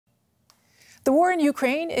The war in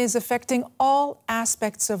Ukraine is affecting all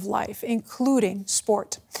aspects of life, including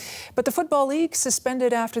sport. But the Football League,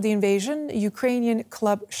 suspended after the invasion, Ukrainian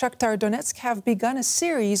club Shakhtar Donetsk have begun a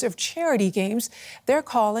series of charity games they're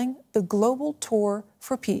calling the Global Tour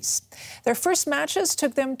for Peace. Their first matches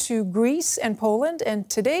took them to Greece and Poland, and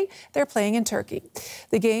today they're playing in Turkey.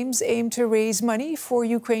 The games aim to raise money for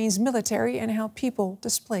Ukraine's military and help people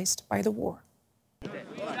displaced by the war.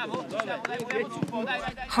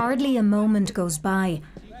 Hardly a moment goes by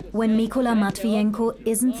when Mykola Matvienko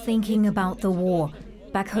isn't thinking about the war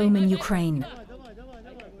back home in Ukraine.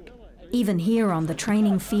 Even here on the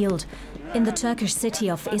training field in the Turkish city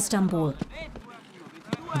of Istanbul.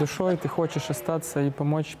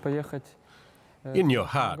 In your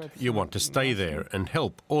heart, you want to stay there and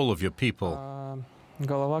help all of your people.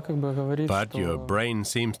 But your brain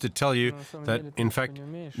seems to tell you that, in fact,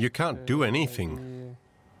 you can't do anything.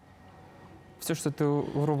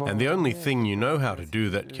 And the only thing you know how to do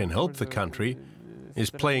that can help the country is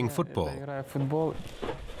playing football.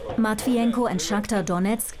 Matvienko and Shakhtar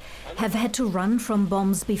Donetsk have had to run from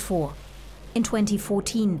bombs before. In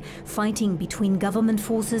 2014, fighting between government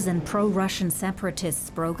forces and pro-Russian separatists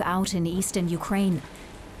broke out in eastern Ukraine.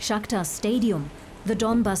 Shakhtar's stadium, the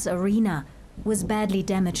Donbas Arena, was badly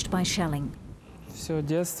damaged by shelling.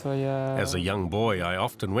 As a young boy, I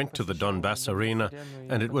often went to the Donbas Arena,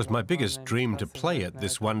 and it was my biggest dream to play at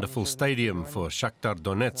this wonderful stadium for Shakhtar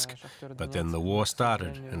Donetsk. But then the war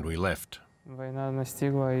started, and we left.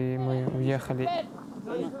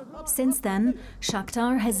 Since then,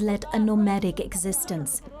 Shakhtar has led a nomadic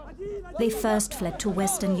existence. They first fled to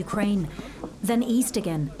western Ukraine, then east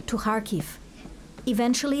again to Kharkiv.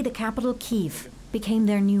 Eventually, the capital Kyiv became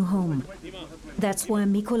their new home. That's where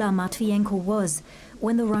Mykola Matvienko was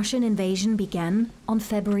when the Russian invasion began on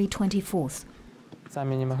February 24th.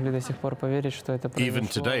 Even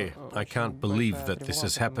today, I can't believe that this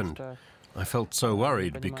has happened. I felt so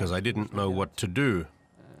worried because I didn't know what to do.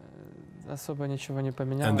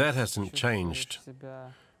 And that hasn't changed.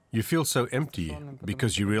 You feel so empty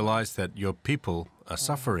because you realize that your people are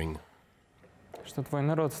suffering.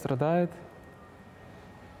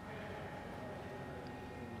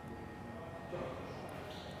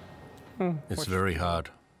 It's very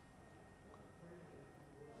hard.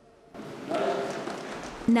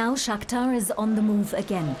 Now Shakhtar is on the move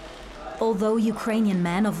again. Although Ukrainian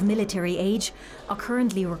men of military age are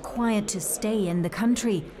currently required to stay in the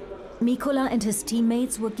country, Mykola and his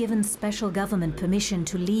teammates were given special government permission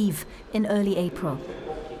to leave in early April.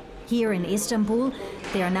 Here in Istanbul,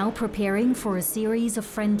 they are now preparing for a series of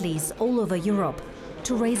friendlies all over Europe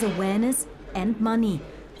to raise awareness and money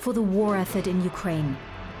for the war effort in Ukraine.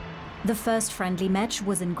 The first friendly match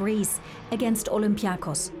was in Greece against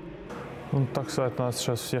Olympiakos.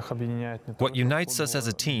 What unites us as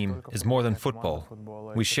a team is more than football.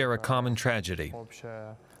 We share a common tragedy.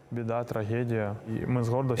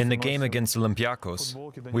 In the game against Olympiakos,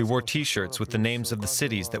 we wore T-shirts with the names of the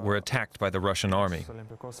cities that were attacked by the Russian army.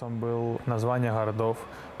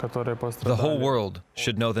 The whole world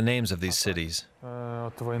should know the names of these cities.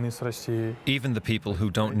 Even the people who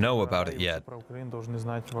don't know about it yet,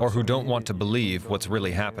 or who don't want to believe what's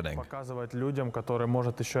really happening.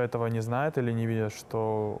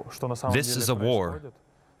 This is a war,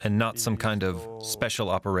 and not some kind of special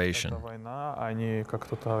operation.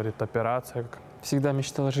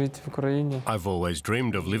 I've always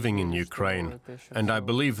dreamed of living in Ukraine, and I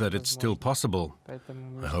believe that it's still possible.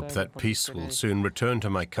 I hope that peace will soon return to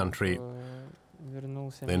my country.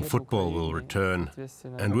 Then football will return,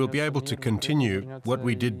 and we'll be able to continue what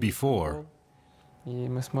we did before.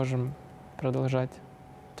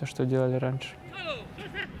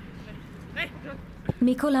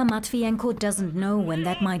 Mykola Matvienko doesn't know when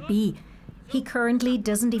that might be. He currently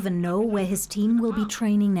doesn't even know where his team will be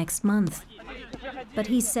training next month. But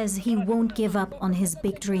he says he won't give up on his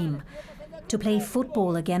big dream, to play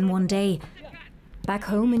football again one day, back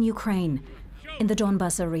home in Ukraine, in the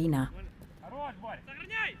Donbas Arena.